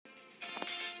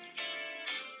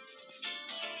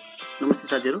नमस्ते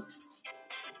साथीहरु,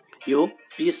 यो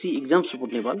PSC exam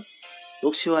support Nepal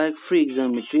Lok Sewa आयोग फ्री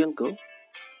एक्जाम मटेरियलको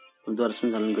द्वारा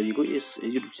सञ्चालन गरिएको यस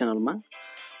युट्युब च्यानलमा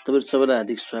तपाईहरु सबैलाई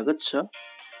हार्दिक स्वागत छ।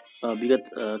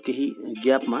 विगत केही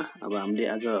ग्यापमा अब हामीले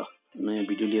आज नयाँ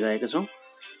भिडियो लिएर आएका छौं।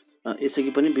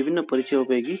 यसअघि पनि विभिन्न परीक्षा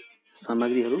उपयोगी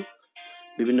सामग्रीहरू,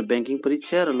 विभिन्न बैंकिङ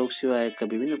परीक्षा र लोकसेवा आयोगका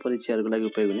विभिन्न परीक्षाहरूको लागि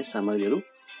उपयोग हुने सामग्रीहरू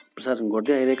प्रसारण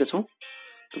गर्दै आइरहेका छौं।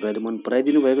 तपाईहरुले मन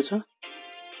पराइदिनु भएको छ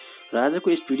र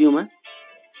आजको यस भिडियोमा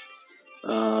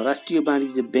राष्ट्रिय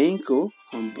वाणिज्य बैंकको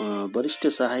वरिष्ठ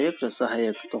सहायक र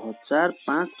सहायक तह 4,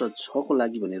 5 र 6 को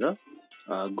लागि भनेर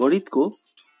गणितको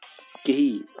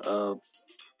केही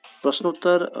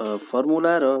प्रश्नोत्तर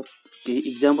फर्मुला र केही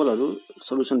एक्जाम्पलहरू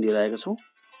सल्युसन लिएर आएका छौं।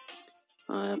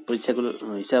 परीक्षाको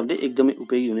हिसाबले एकदमै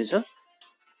उपयोगी हुनेछ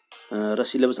र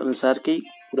सिलेबस अनुसारकै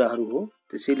कुराहरू हो।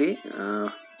 त्यसैले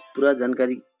पूरा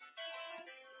जानकारी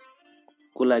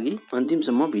को लागि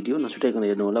अन्तिमसम्म भिडियो नछुटाइकन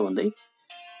हेर्नु होला भन्दै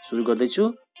सुरु गर्दैछु।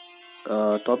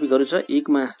 टपिकहरू छ 1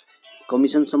 मा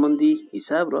कमिसन सम्बन्धी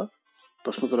हिसाब र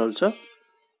प्रश्नोत्तरहरू छ,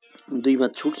 2 मा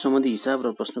छुट सम्बन्धी हिसाब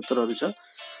र प्रश्नोत्तरहरू छ,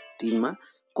 3 मा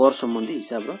कर सम्बन्धी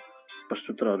हिसाब र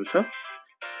प्रश्नोत्तरहरू छ।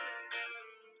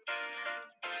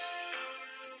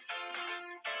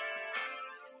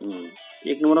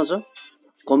 एक नम्बरमा छ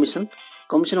कमिसन।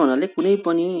 कमिसन भन्नाले कुनै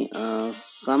पनि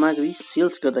सामग्री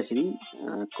सेल्स गर्दाखेरि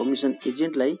कमिसन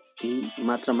एजेन्टलाई केही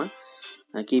मात्रामा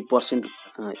केही पर्सेन्ट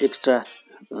एक्स्ट्रा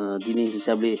दिने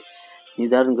हिसाबले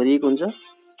निर्धारण गरिएको हुन्छ।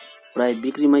 प्राय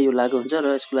बिक्रीमा यो लागू हुन्छ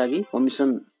र यसको लागि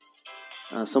कमिसन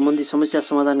सम्बन्धी समस्या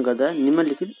समाधान गर्दा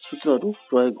निम्नलिखित सूत्रहरू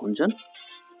प्रयोग हुन्छन्।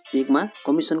 1 मा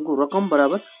कमिसनको रकम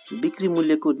बराबर बिक्री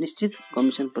मूल्यको निश्चित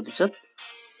कमिसन प्रतिशत,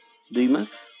 2 मा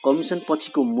कमिसन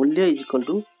पछिको मूल्य इक्वल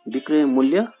टु विक्रय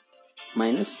मूल्य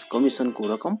माइनस कमिसनको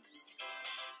रकम,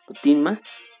 3 मा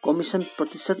कमिसन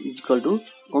प्रतिशत इक्वल टु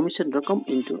कमिसन रकम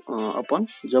इन्टु अपन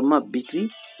जम्मा बिक्री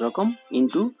रकम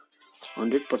इन्टु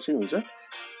 100% हुन्छ।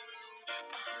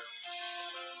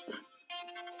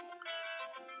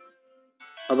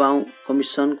 अब आउँ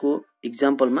कमिसनको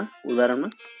एक्जाम्पलमा,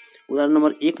 उदाहरण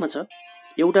नम्बर 1 मा छ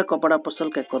एउटा कपडा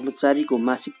पसलका कर्मचारीको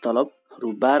मासिक तलब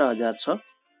रु 12,000 छ।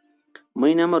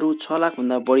 महिनामा रु 6 लाख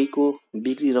भन्दा बढीको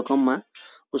बिक्री रकममा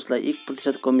उसलाई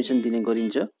 1% कमिसन दिने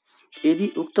गरिन्छ। यदि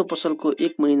उक्त पसलको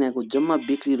 1 महिनाको जम्मा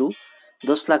बिक्री रु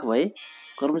 10 लाख भए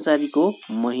कर्मचारीको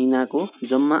महिनाको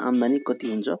जम्मा आम्दानी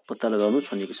कति हुन्छ पत्ता लगाउनुस्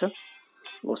भनेको छ।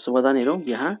 अब समाधान हेरौं।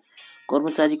 यहाँ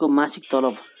कर्मचारीको मासिक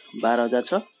तलब 12,000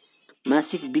 छ,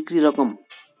 मासिक बिक्री रकम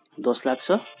 10 लाख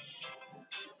छ,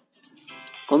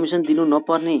 कमिसन दिनु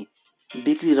नपर्ने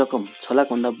बिक्री रकम 6 लाख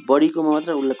भन्दा बढीकोमा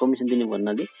मात्र उसलाई कमिसन दिने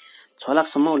भन्नाले 6 लाख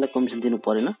सम्म उसलाई कमिसन दिनु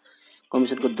परेन।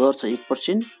 कमिसनको दर छ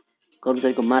 1%,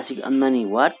 कर्मचारीको मासिक आम्दानी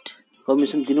वाट,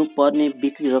 कमिसन दिनु पर्ने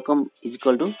बिक्री रकम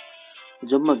इक्वल टु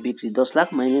जम्मा बिक्री 10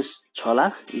 lakh minus 6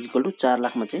 lakh equal to 4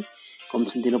 लाखमा चाहिँ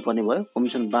कमिसन दिनु पर्ने भयो।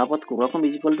 कमिसन बापतको रकम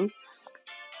इक्वल टु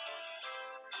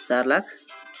 4 लाख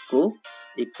को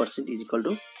 1% इक्वल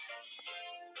टु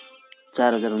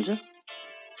 4,000 हुन्छ।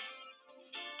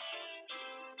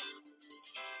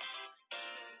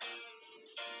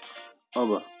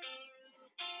 अब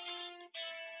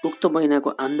उक्त महिनाको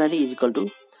आम्दानी इक्वल टु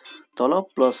तलब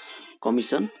plus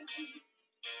commission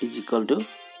equal to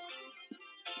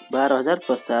 12,000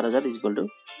 plus 4,000 equal to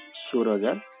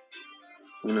 16,000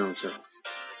 हुन आउँछ।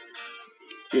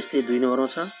 त्यस्तै 2 नम्बरमा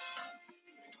छ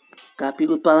कापी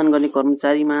उत्पादन गर्ने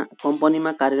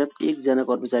कम्पनीमा कार्यरत 1 जना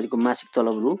कर्मचारीको मासिक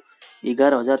तलब रु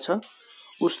 11,000 छ।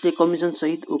 उसले कमिसन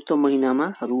सहित उक्त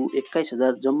महिनामा रु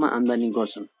 21,000 जम्मा आम्दानी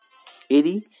गर्छन्।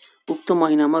 यदि उक्त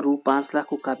महिनामा रु 5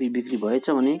 लाखको कापी बिक्री भएछ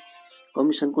भने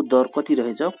कमिसनको दर कति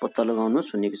रहेछ पत्ता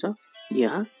लगाउनुस् भनेको छ।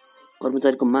 यहाँ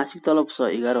कर्मचारीको मासिक तलब छ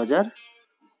 11,000,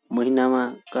 महिनामा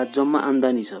का जम्मा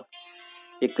आम्दानी छ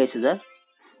 21,000,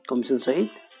 कमिसन सहित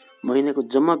महिनाको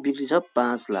जम्मा बिक्री छ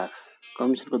 5 लाख।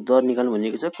 कमिसनको दर निकाल्नु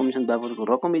भनेको छ। कमिसन बापतको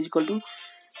रकम इक्वल टु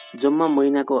जम्मा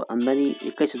महिनाको आम्दानी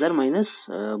 21,000 माइनस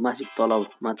मासिक तलब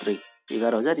मात्रै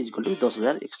 11,000 इक्वल टु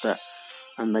 10,000 एक्स्ट्रा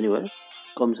आम्दानी भयो।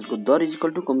 कमिसनको दर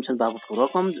इक्वल टु कमिसन बापतको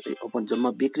रकम अपन जम्मा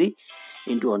बिक्री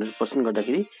इन्टु 100%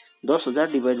 गर्दाखेरि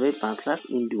 10,000 डिभाइड बाइ 5 लाख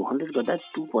इन्टु 100 गर्दा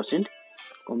 2%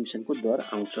 कमिसनको दर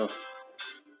आउँछ।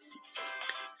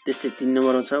 त्यस्तै 3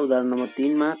 नम्बरमा छ उदाहरण नम्बर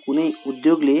 3 मा कुनै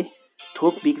उद्योगले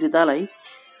थोक विक्रेतालाई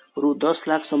रु 10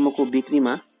 लाख सम्मको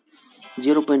बिक्रीमा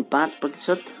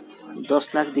 0.5%,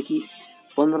 10 लाखदेखि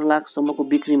 15 लाख सम्मको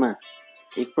बिक्रीमा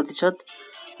 1%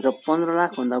 र 15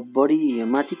 लाख भन्दा बढी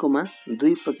माथिकोमा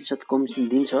 2% कमिसन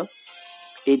दिन्छ।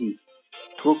 यदि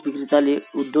थोक विक्रेताले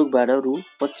उद्योगबाट रु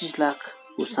 25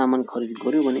 लाखको सामान खरिद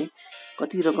गर्यो भने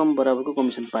कति रकम बराबरको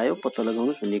कमिसन पायो पत्ता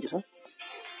लगाउनुस् भनेको छ।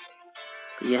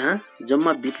 यहाँ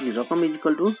जम्मा बिक्री रकम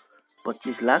इक्वल टु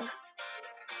 25 लाख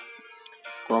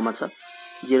खमा छ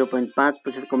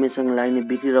 0.5% कमिसन लाग्ने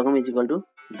बिक्री रकम इक्वल टु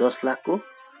 10 लाखको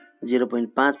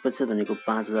 0.5% भनेको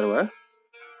 5000 भयो।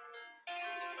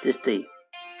 त्यस्तै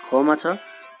खमा छ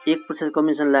 1%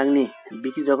 कमिसन लाग्ने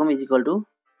बिक्री रकम इक्वल टु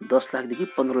 10 लाखदेखि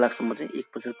 15 लाखसम्म चाहिँ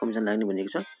 1% कमिसन लाग्ने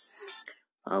भनेको छ।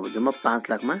 अब जम्मा 5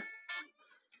 लाखमा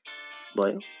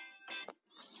भयो।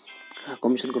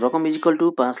 कमिसनको रकम इक्वल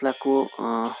टु 5 लाखको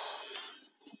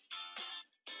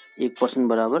 1%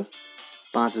 बराबर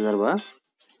 5000 भयो।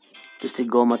 त्यस्तै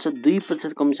गमा छ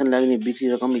 2% कमिसन लाग्ने बिक्री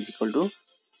रकम इक्वल टु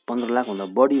 15 लाख भन्दा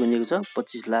बढी भनेको छ।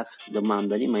 25 लाख जम्मा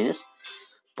आम्दानी माइनस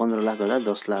 15 लाख गर्दा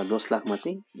 10 लाख। 10 लाखमा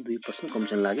चाहिँ 2%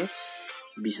 कमिसन लाग्यो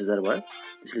 20000 भयो।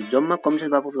 त्यसले जम्मा कमिसन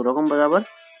बापतको रकम बराबर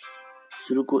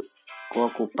सुरुको क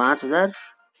को 5000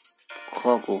 ख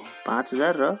को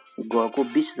 5000 र ग को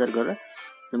 20000 गरेर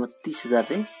जम्मा 30000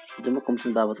 चाहिँ जम्मा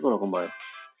कमिसन बापतको रकम भयो।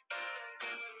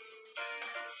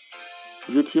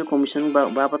 यो थियो कमिसन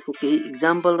बापतको केही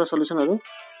इक्जाम्पल र सल्युसनहरू।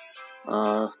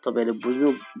 तपाईहरुले बुझ्नु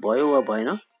भयो वा भएन।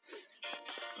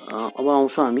 अब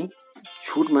आउँछौं हामी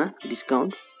छुटमा।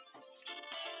 डिस्काउन्ट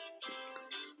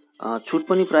छुट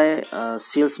पनि प्राय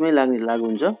सेल्समै लागु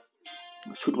हुन्छ।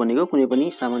 छुट भनेको कुनै पनि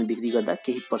सामान बिक्री गर्दा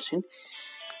केही पर्सेन्ट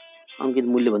अंकित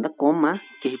मूल्य भन्दा कममा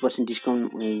केही पर्सेन्ट डिस्काउन्ट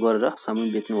गरेर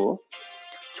सामान बेच्नु हो।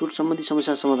 छुट सम्बन्धी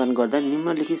समस्या समाधान गर्दा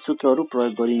निम्नलिखित सूत्रहरू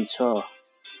प्रयोग गरिन्छ।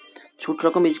 छुट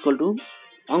रकम इक्वल टु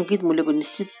अंकित मूल्यको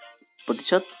निश्चित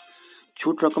प्रतिशत।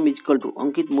 छुट रकम इक्वल टु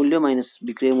अंकित मूल्य माइनस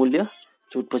विक्रय मूल्य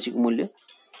छुटपछिको मूल्य।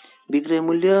 विक्रय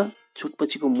मूल्य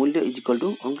छुटपछिको मूल्य इक्वल टु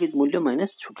अंकित मूल्य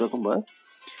माइनस छुट रकम भयो।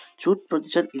 छुट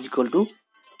प्रतिशत इक्वल टु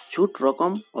छुट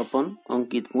रकम अपन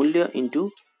अंकित मूल्य इन्टु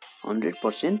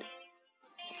 100%।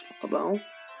 अब आउँ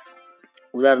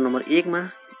उदाहरण नम्बर 1 मा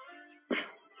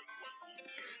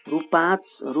रु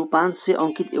 500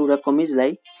 अंकित एउटा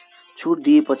कमिजलाई छुट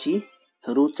दिएपछि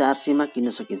रु 400 मा किन्न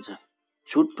सकिन्छ।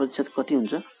 छुट प्रतिशत कति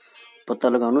हुन्छ पत्ता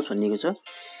लगाउनुस् भनिएको छ।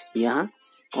 यहाँ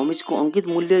कमिजको अंकित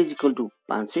मूल्य इक्वल टु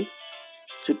 500,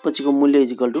 छुटपछिको मूल्य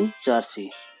इक्वल टु 400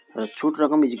 र छुट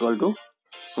रकम इक्वल टु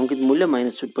अंकित मूल्य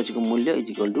माइनस छुटपछिको मूल्य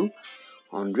इक्वल टु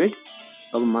 100।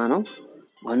 अब मानौ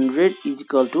 100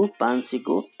 इक्वल टु 500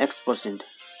 को x%,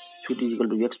 छुट इक्वल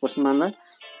टु x% मान्दा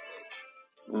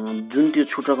जुन त्यो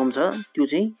छुट रकम छ त्यो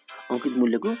चाहिँ अंकित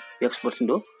मूल्यको x%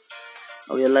 हो।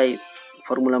 अब यसलाई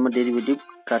फर्मुलामा डेरिभेटिभ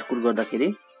काटकुट गर्दाखेरि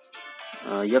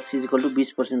x इक्वल टु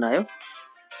 20% आयो।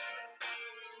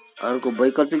 अर्को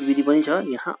वैकल्पिक विधि पनि छ।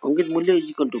 यहाँ अंकित मूल्य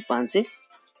इक्वल टु 500,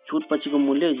 छुटपछिको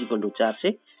मूल्य इक्वल टु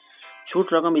 400,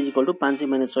 छुट रकम equal to 500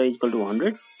 minus 100 equal to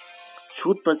 100,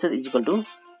 छुट प्रतिशत इक्वल टु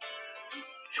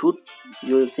छुट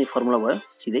यो चाहिँ फर्मुला भयो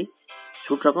सिधै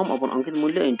छुट रकम अपन अंकित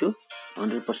मूल्य इन्टु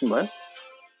 100% भयो।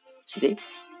 सिधै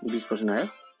 20% आयो।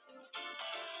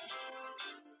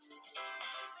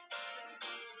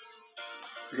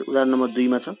 उदाहरण नम्बर 2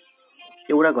 मा छ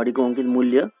एउटा घडीको अंकित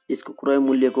मूल्य यसको क्रय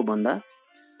मूल्यको भन्दा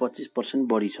 25%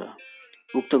 बढी छ।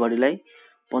 उक्त घडीलाई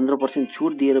 15%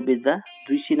 छुट दिएर बेच्दा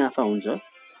 200 नाफा हुन्छ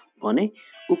भने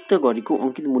उक्त घडीको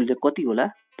अंकित मूल्य कति होला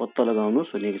पत्ता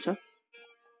लगाउनुस् भनेको छ।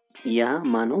 यहाँ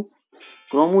मानौ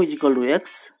क्रम इक्वल टु x,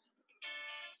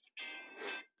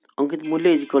 अंकित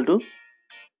मूल्य इक्वल टु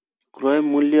क्रय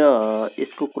मूल्य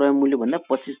यसको क्रय मूल्य भन्दा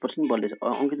 25% बढी छ।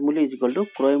 अंकित मूल्य इक्वल टु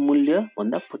क्रय मूल्य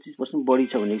भन्दा 25% बढी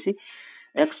छ भनेपछि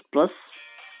x प्लस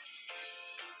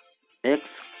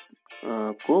x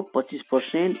को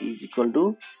 25% इक्वल टु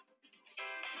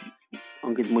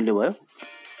अंकित मूल्य भयो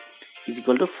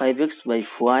इक्वल टु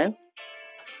 5x/4 आयो।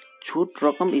 छुट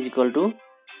रकम इक्वल टु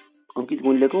अंकित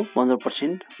मूल्यको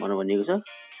 15% भनेको छ।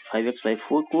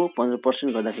 5x/4 को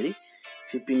 15% गर्दाखेरि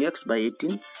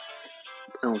 15x/18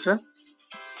 आउँछ।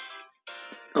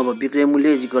 अब विक्रय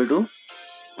मूल्य इक्वल टु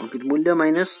अंकित मूल्य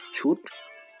माइनस छुट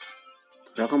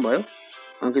रकम भयो।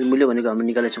 अंकित मूल्य भनेको हामीले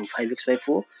निकालेका छौं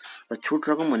 5x/4 र छुट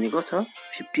रकम भनेको छ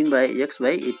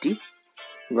 15x/80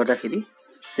 गर्दाखेरि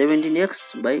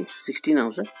 17x/16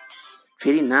 आउँछ।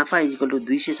 फेरि नाफा इक्वल टु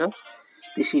 200 छ।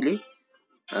 त्यसैले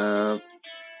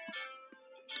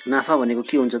नाफा भनेको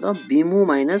के हुन्छ त बिमु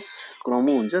माइनस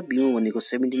क्रमु हुन्छ। बिमु भनेको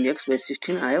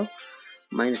 17x/16 आयो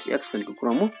माइनस x भनेको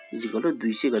क्रमु इक्वल टु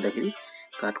 200 गर्दाखेरि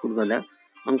काटकुट गर्दा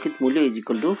अंकित मूल्य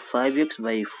equal to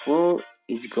 5x/4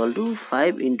 equal to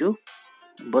 5 into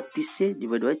 3200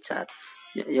 divide by 4।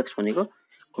 x भनेको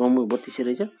क्रमु 3200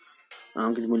 रहेछ।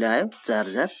 अंकित मूल्य आयो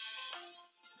 4000।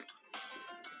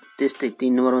 त्यस्तै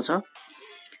 3 नम्बरमा छ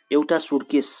एउटा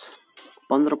सुटकेस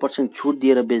 15% छुट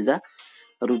दिएर बेच्दा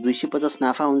रु 250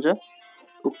 नाफा हुन्छ।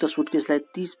 उक्त सुटकेसलाई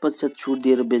 30% छुट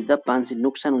दिएर बेच्दा 500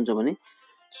 नोक्सान हुन्छ भने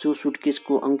सो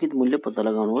सुटकेसको अंकित मूल्य पत्ता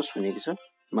लगाउनुहोस् भनेको छ।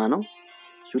 मानौ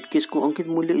सुटकेसको अंकित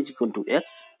मूल्य इक्वल टु x,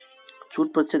 छुट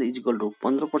प्रतिशत इक्वल टु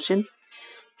 15%,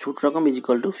 छुट रकम is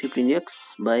equal to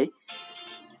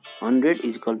 15x/100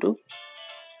 is equal to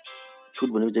छुट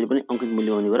भनेको जहिले पनि अङ्कित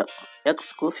मूल्य हुने भएर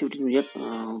x को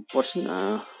 15%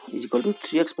 इज इक्वल टु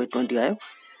 3x/20 आयो।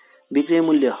 विक्रय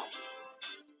मूल्य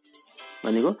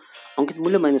भनेको अङ्कित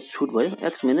मूल्य माइनस छुट भयो,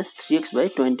 x minus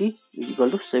 3x/20 is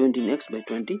equal to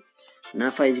 17x/20।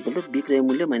 नाफा इज इक्वल टु विक्रय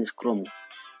मूल्य माइनस क्रम।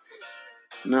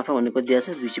 नाफा भनेको कति दिएको छ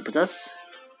 250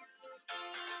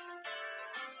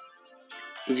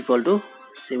 is equal to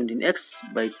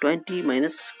 17x/20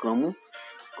 minus क्रम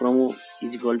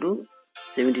is equal to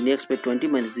 17x/20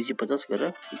 minus 250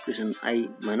 गरेर इक्वेसन आई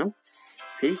मानौँ।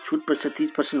 फेरि छुट प्रतिशत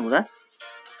 30% हुँदा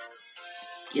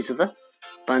के छ त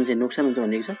 500 नोक्सान हुन्छ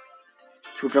भनेको छ।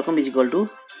 छुट रकम is equal to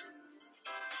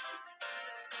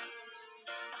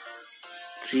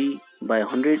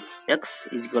 3/100x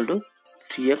is equal to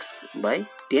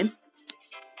 3x/10।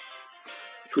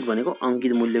 छुट भनेको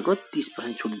अङ्कित मूल्यको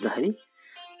 30% छुट दिँदाखेरि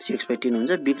 3x/10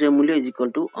 हुन्छ। विक्रय मूल्य इज इक्वल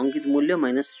टु अङ्कित मूल्य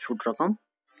माइनस छुट रकम।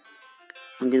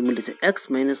 अङ्कित मूल्य चाहिँ x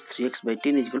minus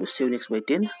 3x/10 is equal to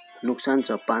 7x/10। नोक्सान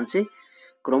छ 500,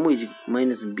 क्रम is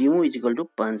minus बिमु is equal to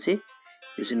 500।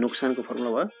 यो चाहिँ नोक्सानको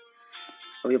फर्मुला भयो।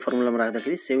 अब यो फर्मुलामा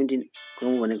राख्दाखेरि 17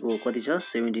 क्रम भनेको कति छ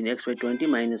 17x/20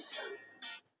 माइनस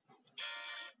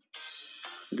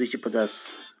 250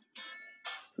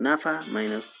 नाफा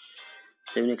माइनस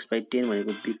 7x/10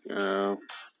 भनेको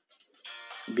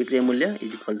विक्रय मूल्य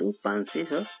इज इक्वल टु 500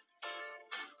 छ।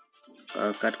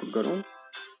 काटकुट गरौँ।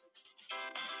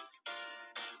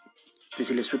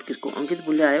 त्यसैले सुटकेसको अङ्कित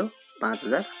मूल्य आयो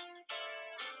 5000।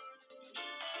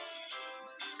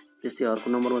 त्यस्तै अर्को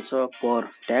नम्बरमा छ कर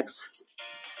ट्याक्स।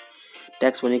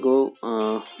 ट्याक्स भनेको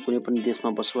कुनै पनि देशमा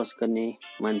बसोबास गर्ने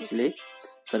मान्छेले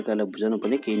सरकारलाई बुझाउनु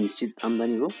पर्ने केही निश्चित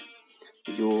आम्दानी हो।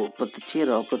 यो प्रत्यक्ष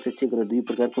र अप्रत्यक्ष गरेर दुई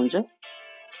प्रकारको हुन्छ।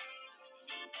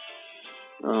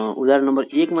 उदाहरण नम्बर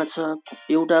 1 मा छ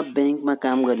एउटा ब्याङ्कमा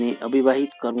काम गर्ने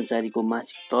अविवाहित कर्मचारीको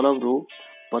मासिक तलब रु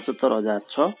 75000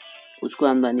 छ। उसको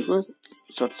आम्दानीको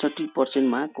 67%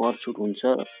 मा कर छुट हुन्छ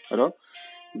र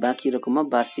बाँकी रकममा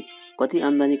वार्षिक कति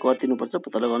आम्दानी कर तिर्नुपर्छ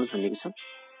पत्ता लगाउनुहोस् भनेको छ।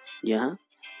 यहाँ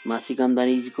मासिक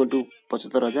आम्दानी इज इक्वल टु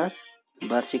 75000,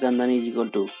 वार्षिक आम्दानी is equal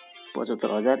to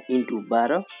 75000 into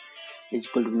 12 is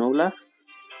equal to 9 lakh.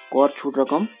 कर छुट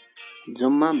रकम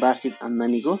जम्मा वार्षिक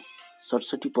आम्दानीको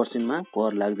 67% मा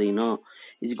कर लाग्दैन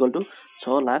इज इक्वल टु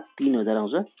 6,03,000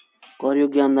 आउँछ। कर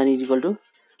योग्य आम्दानी इज इक्वल टु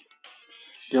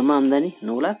जम्मा आम्दानी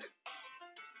 9 लाख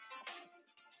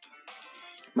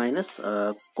माइनस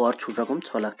कर छुट रकम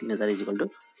 6,03,000 इज इक्वल टु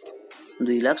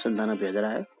 2,97,000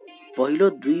 आयो। पहिलो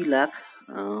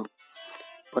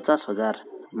 2,50,000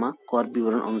 मा कर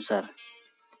विवरण अनुसार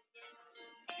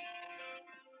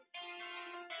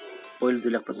पहिलो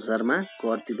 2,50,000 मा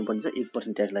कर तिर्नुपर्छ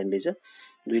 1% ट्याक्स लाग्ने रहेछ।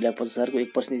 2,50,000 को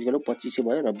 1% इज इक्वल टु 2500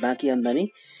 भयो र बाँकी आम्दानी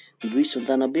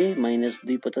 297 माइनस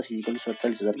 250 इज इक्वल टु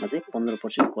 47,000 मा चाहिँ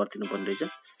 15% कर तिर्नुपर्ने रहेछ।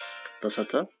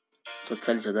 तसर्थ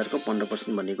 47,000 को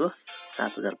 15% भनेको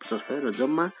 7,050 भयो र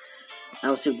जम्मा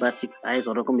आवश्यक वार्षिक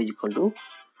आयको रकम is equal to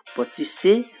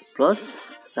 2500 plus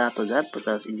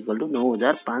 7,050 is equal to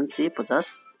 9,550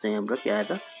 चाहिँ हाम्रो के आयो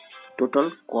त टोटल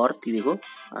कर तिरेको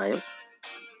आयो।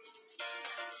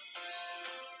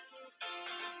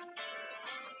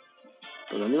 त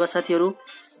धन्यवाद साथीहरू।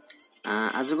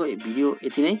 आजको भिडियो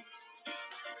यति नै।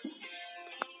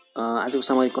 आजको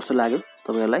सामग्री कस्तो लाग्यो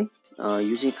तपाईहरुलाई?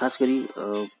 यो चाहिँ खास गरी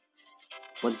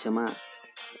परीक्षामा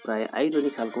प्राय आइरहने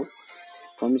खालको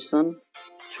कमिसन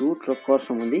छुट र कर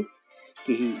सम्बन्धी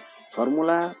केही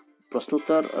फर्मुला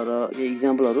प्रश्नोत्तर र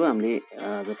इक्जाम्पलहरू हामीले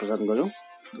आज प्रसारण गर्यौं।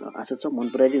 आशा छ मन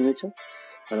पराइदिनुहुनेछ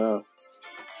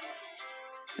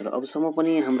र अबसम्म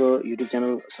पनि हाम्रो युट्युब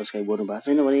च्यानल सब्स्क्राइब गर्नु भएको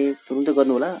छैन भने तुरुन्त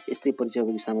गर्नु होला। यस्तै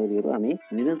परीक्षाको सामग्रीहरू हामी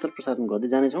निरन्तर प्रसारण गर्दै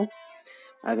जानेछौँ।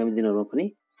 आगामी दिनहरुमा पनि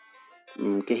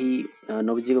केही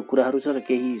नबुझेको कुराहरू छ र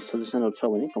केही सजेसनहरू छ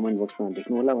भने कमेन्ट बक्समा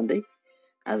लेख्नु होला भन्दै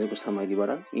आजको सामग्रीबाट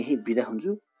यही बिदा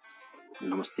हुन्छु।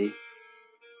 नमस्ते।